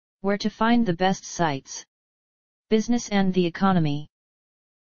Where to find the best sites. Business and the economy.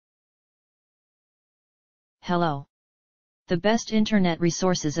 Hello. The best internet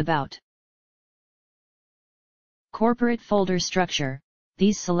resources about corporate folder structure.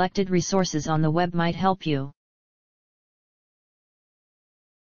 These selected resources on the web might help you.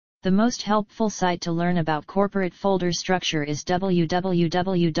 The most helpful site to learn about corporate folder structure is www.sba.gov.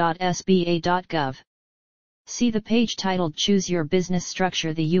 See the page titled Choose Your Business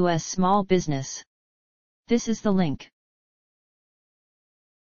Structure, the U.S. Small Business. This is the link.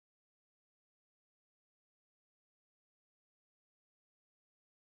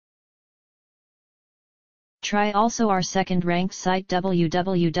 Try also our second-ranked site www.sba.gov,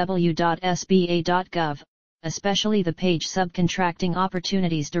 especially the page Subcontracting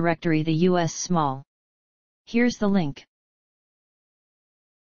Opportunities Directory, the U.S. Small. Here's the link.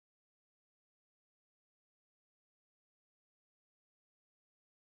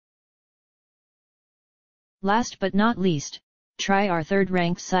 Last but not least, try our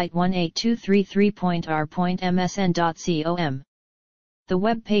third-ranked site 18233.r.msn.com. The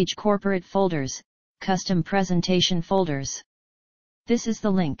web page Corporate Folders, Custom Presentation Folders. This is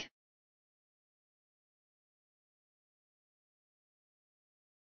the link.